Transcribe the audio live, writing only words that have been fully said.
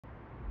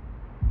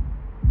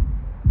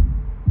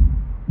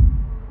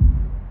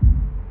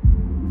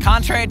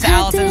contrary to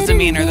Allison's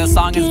demeanor, this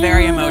song is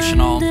very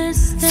emotional.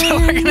 So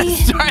we're gonna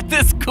start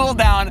this cool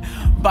down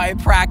by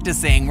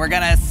practicing. We're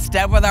gonna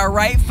step with our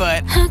right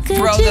foot,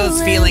 throw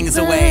those feelings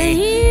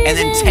away, and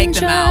then take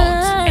them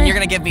out. And you're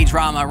gonna give me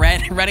drama.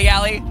 Ready,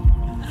 Allie?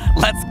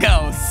 Let's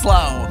go,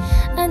 slow.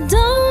 I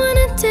don't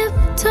wanna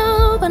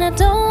tiptoe, but I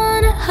don't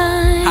wanna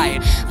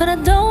hide. But I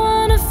don't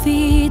wanna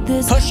feed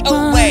this. Push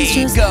away,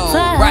 go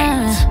fly.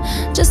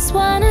 right. Just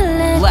wanna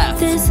let left.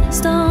 This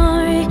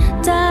story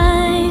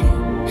die,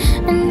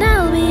 and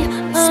I'll be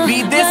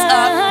speed this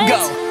up, go.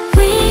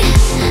 We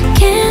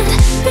can't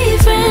be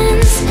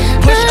friends.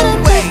 Push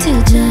away. To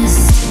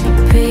just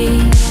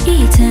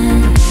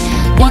pretend.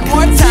 One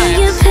more time.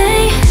 You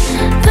pay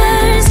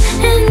papers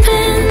and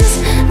pens.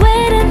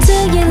 Wait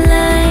until you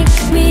like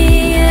me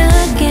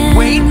again.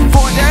 Wait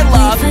for their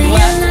love,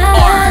 left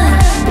arm.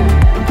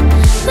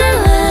 My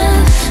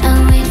love,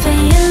 I'll wait for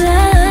your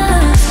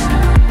love.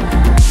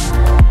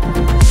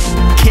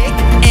 Kick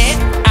it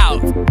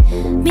out.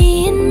 Me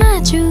and my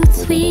truth,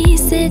 we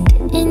sit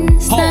in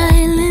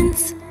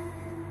silence.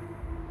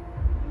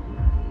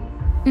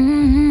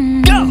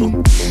 Go.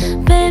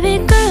 Baby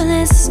girl,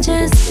 it's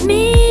just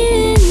me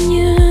and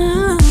you.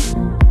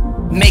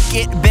 Make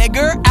it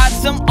bigger, add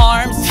some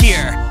arms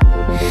here.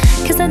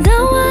 Cause I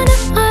don't wanna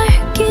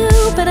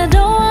argue, but I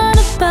don't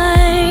wanna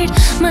bite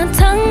my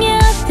tongue,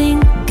 yeah, I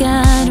think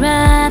I'd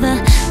rather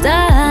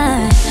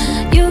die.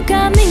 You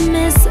got me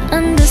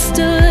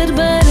misunderstood,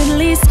 but at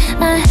least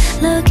I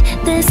look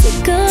this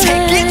good.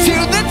 Take it to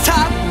the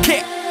top,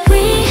 kick.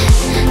 We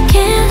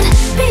can't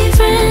be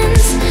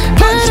friends,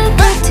 but I'd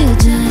like to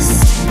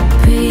just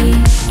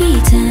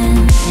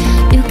pretend.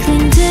 You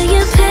cling to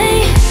your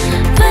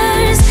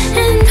papers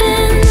and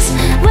pens.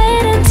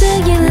 Wait until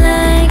you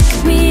like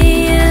me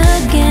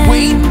again.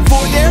 Wait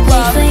for their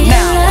love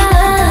now.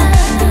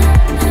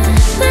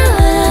 My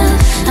love,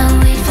 I'll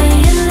wait for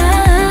your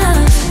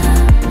love.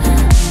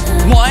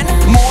 One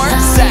more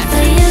set.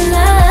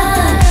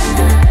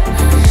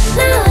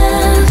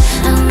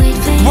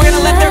 We're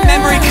gonna let their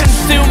memory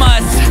consume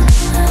us.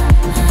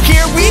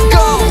 Here we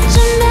go.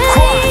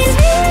 Cross,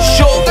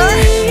 shoulder,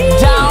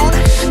 down,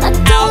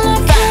 out,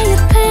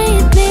 fast.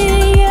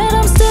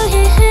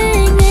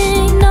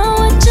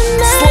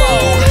 Slow.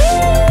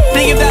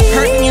 Think of that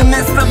person you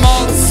miss the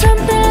most.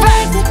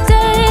 Fast.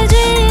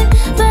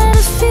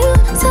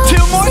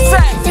 2 more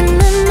sets.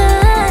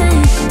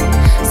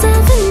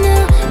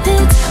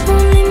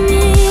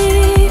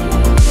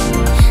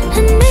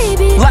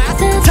 Last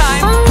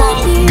time,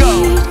 pause, go.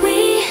 We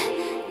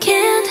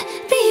can't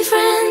be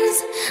friends,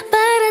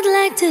 but I'd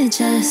like to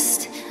just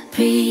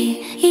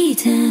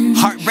pretend.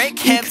 Heartbreak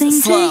hips Cling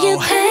slow. to your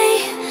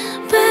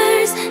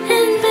papers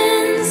and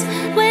pens.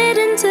 Wait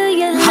until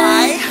you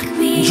High, like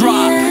me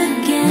drop.